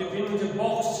મારું ટિફિનનું જે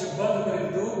બોક્સ છે બંધ કરી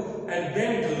દીધું and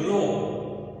bent low.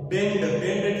 bend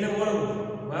એટલે વળવું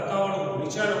માથાવાળું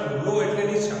નીચાણું low એટલે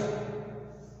નીચા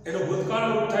એનો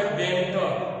ભૂતકાળનો રૂપ થાય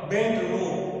bent low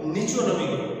નીચો નમી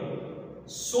ગયો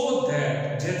so that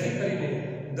જેથી કરીને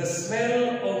the smell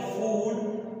of food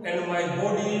and my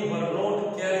body were not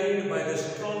carried by the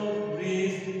strong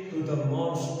breeze to the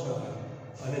monster.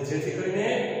 અને જેથી કરીને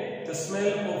the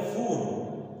smell of food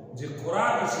જે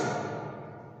ખોરાક છે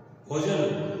ભોજન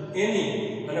એની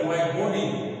અને my body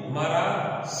મારા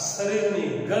શરીરની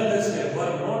ગંધ છે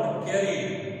were not carried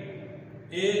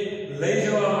એ લઈ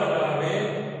જવામાં ન આવે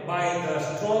by the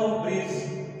strong breeze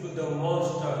to the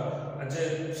monster. જે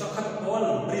સખત પવન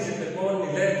બ્રીઝ એટલે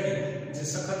પવનની લહેરથી જે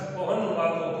સખત પવન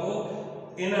વાતો હતો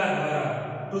એના દ્વારા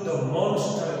ટુ ધ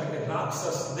મોન્સ્ટર એટલે કે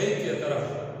રાક્ષસ દૈત્ય તરફ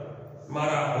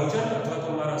મારા ભોજન અથવા તો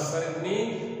મારા શરીરની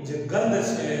જે ગંધ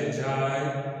છે જાય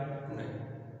નહીં.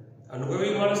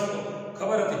 અનુભવી માણસ તો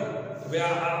ખબર હતી. હવે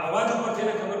આ અવાજ ઉપરથી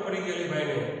એને ખબર પડી ગયેલી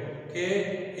ભાઈને કે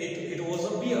ઇટ વોઝ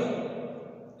અ બિયર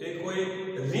એ કોઈ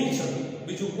રીંછ હતી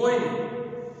બીજું કોઈ નહીં.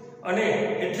 અને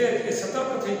એટલે એ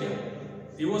સતર્ક થઈ ગયા.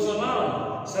 He was alarmed.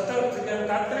 સતર્ક થઈ ગયા.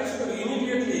 તાત્કાલિક શું કર્યું?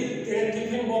 ઇમિડિયેટલી તેણે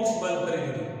ટિફિન બોક્સ બંધ કરી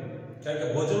દીધું. કારણ કે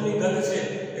ભોજનની ગંધ છે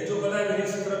એ જો કદાચ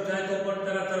રીંછ તરફ જાય તો પણ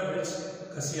તેના તરફ રીંછ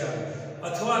ખસી આવે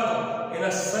અથવા તો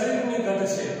એના શરીરની ગંધ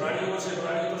છે પ્રાણીઓ છે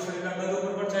પ્રાણીઓ તો શરીરના ગંધ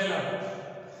ઉપર પણ ચાલ્યા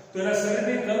તો એના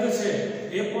શરીરની ગંધ છે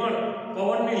એ પણ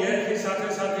પવનની લહેરથી સાથે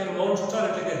સાથે મોન્સ્ટર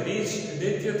એટલે કે રીંછ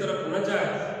દૈત્ય તરફ ન જાય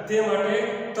તે માટે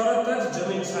તરત જ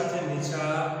જમીન સાથે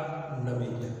નીચા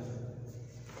નમી ગયા.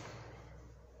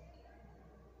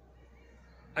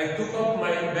 I took up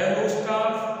my bamboo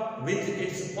staff with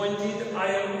its pointed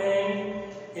iron end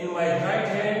in my right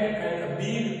hand and a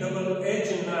big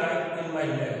double-edged knife in my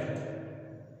left.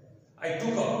 I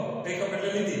took up, take up એટલે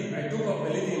લીધી. I took up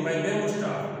લીધી my bamboo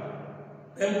staff.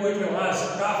 Bamboo એટલે વાંસ,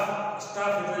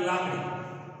 staff એટલે લાકડી.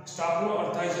 staff નો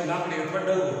અર્થ થાય છે લાકડી અથવા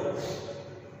ડંગો.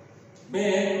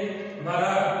 મેં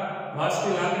મારા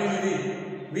વાંસની લાકડી લીધી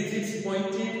with its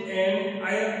pointed end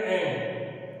iron end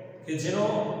કે જેનો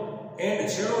એન્ડ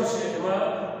છેડો છે એમાં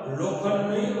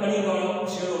લોખંડની અણીવાળો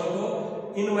છેડો હતો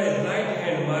ઇન માય રાઈટ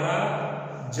હેન્ડ મારા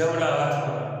જમણા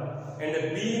હાથમાં and a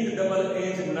big double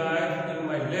edged knife in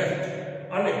my left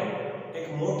અને એક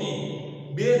મોટી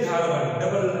બે ધારવાળી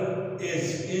ડબલ એજ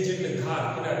એટલે ધાર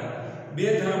કિનારી બે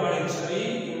ધારવાળી છરી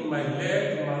ઇન માય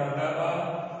લેફ્ટ મારા ડાબા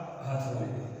હાથમાં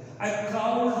લીધી. I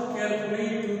crawled carefully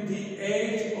to the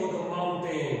edge of the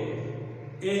mountain.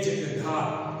 એજ એટલે ધાર.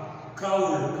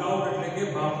 ક્રાઉડ એટલે કે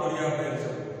ભાંખોડિયા પેર છે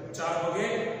ચાર પગે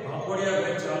ભાંખોડિયા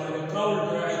પેર ચાલતો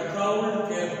crowd. I crawled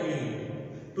carefully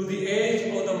to the edge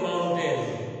of the mountain.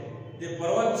 જે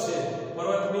પર્વત છે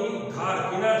પર્વતની ધાર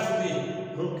કિનાર સુધી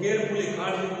હું કેરફુલી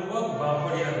કાળજીપૂર્વક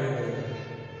ભાંખોડિયા પેર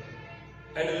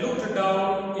and looked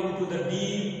down into the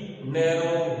deep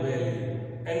narrow valley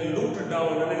and looked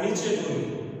down અને નીચે જોયું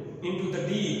into the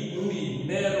deep ઊંડી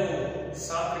narrow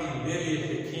સાંકડી valley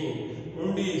એટલે ખીણ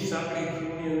ઊંડી સાંકડી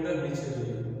ખીણની અંદર નીચે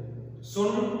જોયું.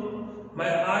 Soon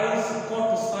my eyes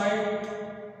caught sight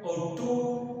of two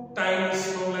tiny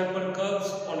snow leopard cubs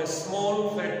on a small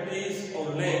flat piece of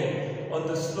land on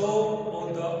the slope of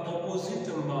the opposite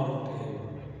mountain.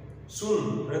 Soon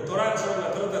તરત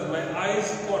જ my eyes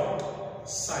caught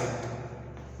sight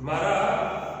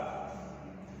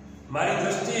મારી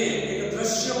દ્રષ્ટિએ એક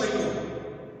દ્રશ્ય પડ્યું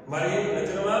મારી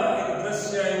નજરમાં એક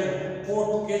દ્રશ્ય આવ્યું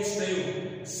કોટ કેચ થયું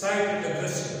સાઇટ એટલે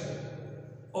દ્રશ્ય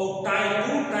ઓ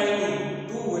two tiny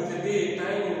એટલે બે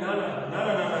tiny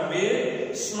નાના બે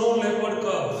સ્નો લેપર્ડ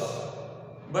કબ્સ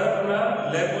બરફના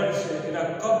લેપર્ડ છે એના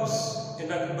કબ્સ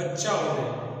એના બચ્ચાઓને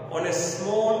ઓન એ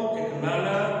સ્મોલ, એક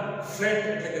નાના, ફ્લેટ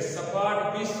એટલે કે સપાટ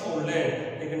પીસ ઓફ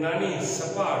લેન્ડ, એક નાની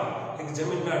સપાટ એક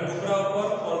જમીનના ટુકડા ઉપર,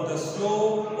 on the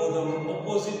slope of the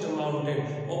opposite mountain,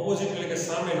 opposite એટલે કે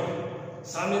સામેનો,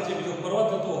 સામે જે બીજો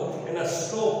પર્વત હતો એના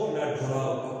સ્લોપ, એના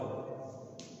ઢોળા ઉપર.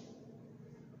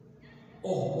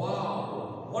 Oh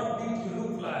wow, what did you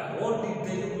look like? What did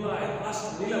they look like?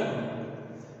 Asked Nilam.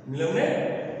 નિલમને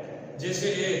જે છે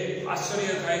એ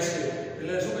આશ્ચર્ય થાય છે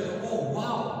એટલે શું કહે છે, ઓ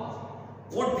વાવ,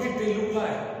 what did they look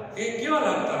like, એ કેવા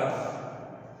લાગતા હતા?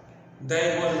 ધે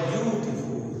વર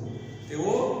બ્યુટીફુલ,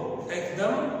 તેઓ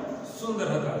એકદમ સુંદર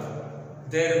હતા.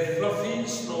 There fluffy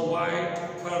snow white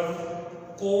fur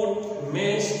coat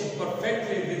matched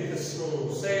perfectly with the snow,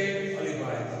 sad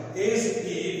Alibhai, as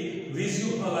if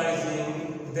visualizing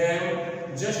them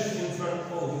just in front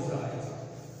of his eyes.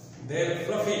 Their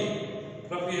fluffy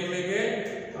એટલે કે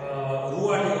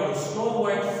રૂવાટી વાળું, snow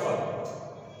white ફર,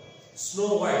 snow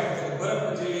white એટલે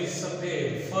બરફ જેવી સફેદ,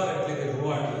 ફર એટલે કે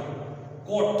રૂવાટી,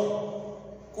 કોટ,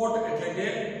 કોટ એટલે કે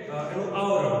એનું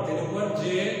આવરણ, તેની ઉપર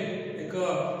જે એક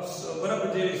બરફ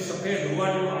જેવી સફેદ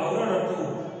રૂવાટીનું આવરણ હતું,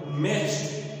 મેચ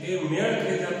એ મેળ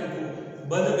થઈ જતું હતું,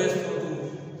 બંધ બેસતું હતું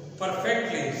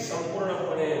પરફેક્ટલી,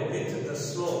 સંપૂર્ણપણે વિથ ધ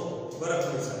સ્નો,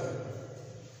 બરફની સાથે.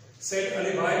 સેડ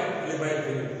અલીભાઈ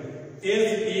કહ્યું,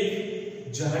 એઝ ઇફ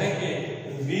જાણે કે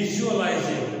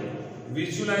વિઝ્યુઅલાઇઝિંગ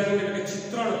એટલે કે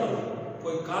ચિત્રણ કરવું,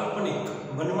 કોઈ કાલ્પનિક,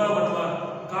 મનમાં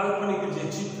કાલ્પનિક જે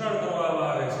ચિત્રણ કરવામાં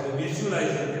આવે છે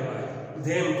વિઝ્યુઅલાઇઝિંગ કહેવાય.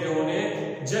 ધેમ તેઓને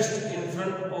just in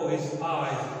front of his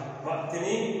eyes,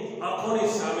 તેની આંખોની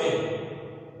સામે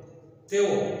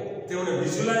તેઓને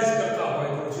વિઝ્યુઅલાઇઝ કરતા હોય,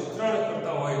 તેનું ચિત્રણ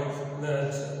કરતા હોય,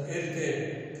 એ રીતે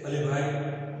અલીભાઈ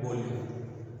બોલ્યો.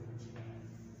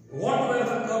 What were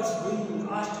the cubs doing,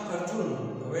 asked Arjun.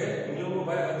 હવે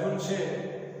નીલમભાઈ અર્જુન છે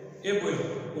એ બોલ્યો,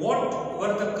 vote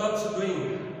were the cubs doing,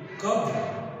 કબ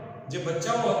જે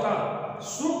બચ્ચાઓ હતા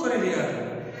શું કરી રહ્યા હતા?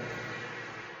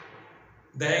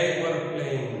 ધે વર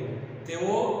પ્લેઇંગ,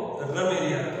 તેઓ રમી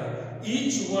રહ્યા હતા.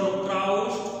 Inch one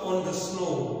ક્રાઉચ્ડ on the snow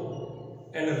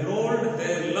and rolled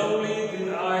their lovely green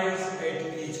eyes at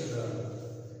each other.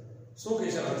 શું કહે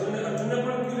છે અર્જુનને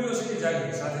પણ ક્યુરિયોસિટી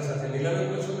જાગી, સાથે સાથે નીલમે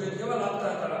પૂછ્યું કે કેવા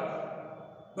લાગતા હતા?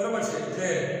 બરાબર છે, એટલે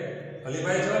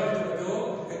અલીભાઈ જવાબ દીધો કે તેઓ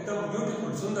એકદમ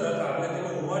બ્યુટીફુલ, સુંદર હતા અને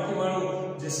તેનું રૂવાટી વાળું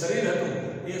જે શરીર હતું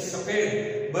એ સફેદ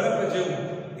બરફ જેવું,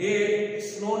 એ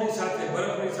સ્નોની સાથે,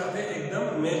 બરફની સાથે એકદમ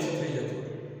મેચ થઈ જતું.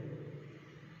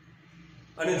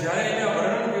 અને જ્યારે એને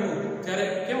વર્ણન કર્યું ત્યારે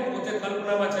કેમ પોતે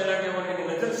કલ્પનામાં ચાલ્યા ગયા હોય, એની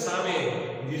નજર સામે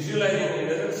વિઝ્યુઅલાઇઝિંગ, એની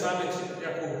નજર સામે ચિત્ર,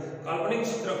 આખું કાલ્પનિક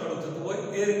ચિત્ર ખડું થતું હોય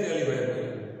એ રીતે અલીભાઈ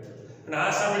બોલ્યા. અને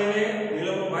આ સાંભળીને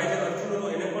નીલમભાઈ જે અર્જુન હતો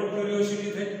એને પણ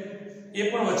ક્યુરિયોસિટી થઈ, એ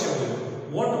પણ વચ્ચે બોલ્યો,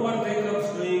 vote were the cubs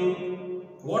doing,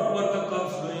 vote were the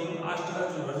cubs doing, asked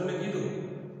Arjun. અર્જુને કીધું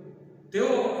તેઓ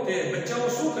તે બચ્ચાઓ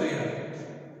શું કરી રહ્યા?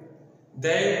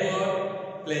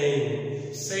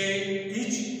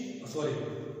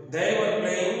 They were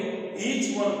playing, each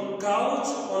one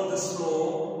crouched on the snow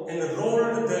and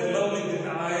rolled their lovely green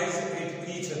eyes at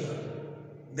each other.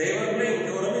 They were playing,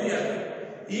 તેઓ રમી રહ્યા હતા.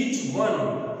 Each one,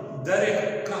 દરેક,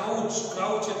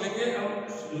 crouch એટલે કે આમ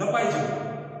લપાઈ જવું.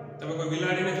 તમે કોઈ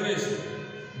બિલાડીને જોઈ છે,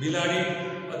 બિલાડી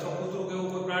અથવા કૂતરું કે એવું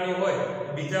કોઈ પ્રાણી હોય,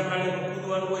 બીજા પ્રાણી પર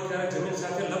કૂદવાનું હોય ત્યારે જમીન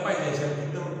સાથે લપાઈ જાય છે,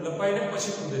 એકદમ લપાઈને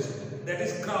પછી કૂદે છે. That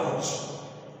is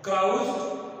crouched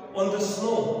on the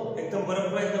snow, એકદમ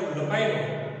બરફમાં એકદમ લપાઈને,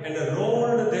 and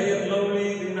rolled their lovely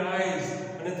green eyes,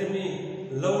 અને તેમની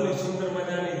લવલી, સુંદર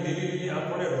મજાની લીલી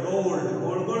આંખોને રોલ્ડ,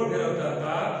 ગોળ ફેરવતા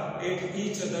હતા at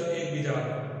each other, એકબીજા.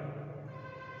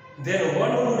 Then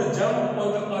one would jump on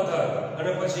the other,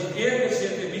 અને પછી એક છે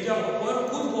તે બીજા ઉપર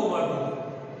કૂદકો મારતો.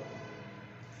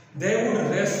 They would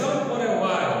wrestle for a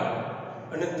while,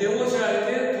 અને તેઓ છે આ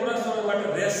રીતે થોડા સમય માટે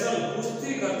રેસલ,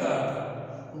 કુસ્તી કરતા હતા.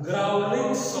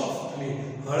 Growling softly,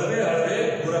 હળવે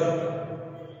ઘુરકતા.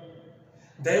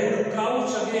 They would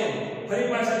crouch again, ફરી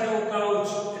પાછા તેઓ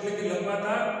crouch એટલે કે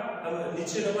લંબાતા,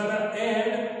 નીચે લંબાતા,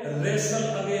 and wrestle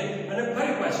again, અને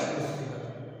ફરી પાછી કુસ્તી કરતા.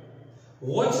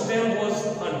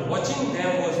 Watching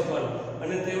them was fun,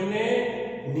 અને તેમને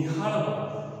નિહાળવા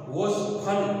was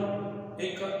fun,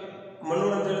 એક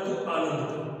મનોરંજન હતું, આનંદ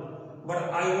હતો. But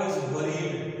I was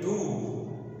worried too,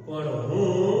 પણ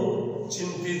હું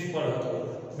ચિંતિત પણ હતો.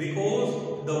 Because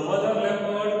the mother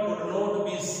leopard could not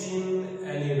be seen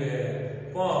anywhere.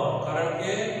 કારણ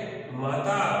કે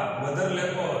મધર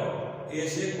લેપર્ડ એ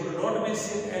છે could not be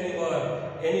seen anywhere,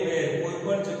 કોઈ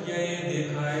પણ જગ્યાએ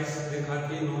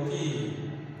દેખાતી નહોતી.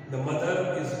 The mother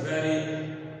is very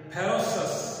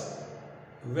ferocious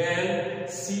when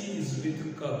she is with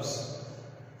cubs.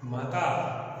 માતા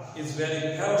is very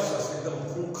ferocious, એકદમ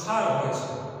ખૂંખાર હોય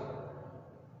છે.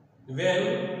 When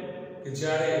કે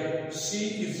જ્યારે she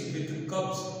is with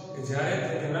cubs કે જ્યારે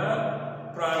તે તેના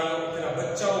પ્રાણીઓ તેના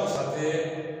બચ્ચાઓ સાથે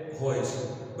હોય છે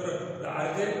બરાબર આ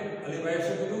રીતે અલીભાઈ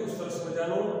શું કીધું સરસ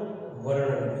મજાનું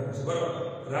વર્ણન કર્યું છે બરાબર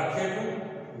રાખીએ તો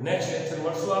નેક્સ્ટ લેક્ચર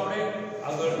મળશું આપણે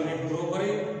આગળ યુનિટ પૂરો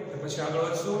કરી પછી આગળ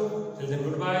વધશું till then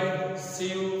good bye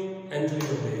see you and have a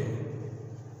good day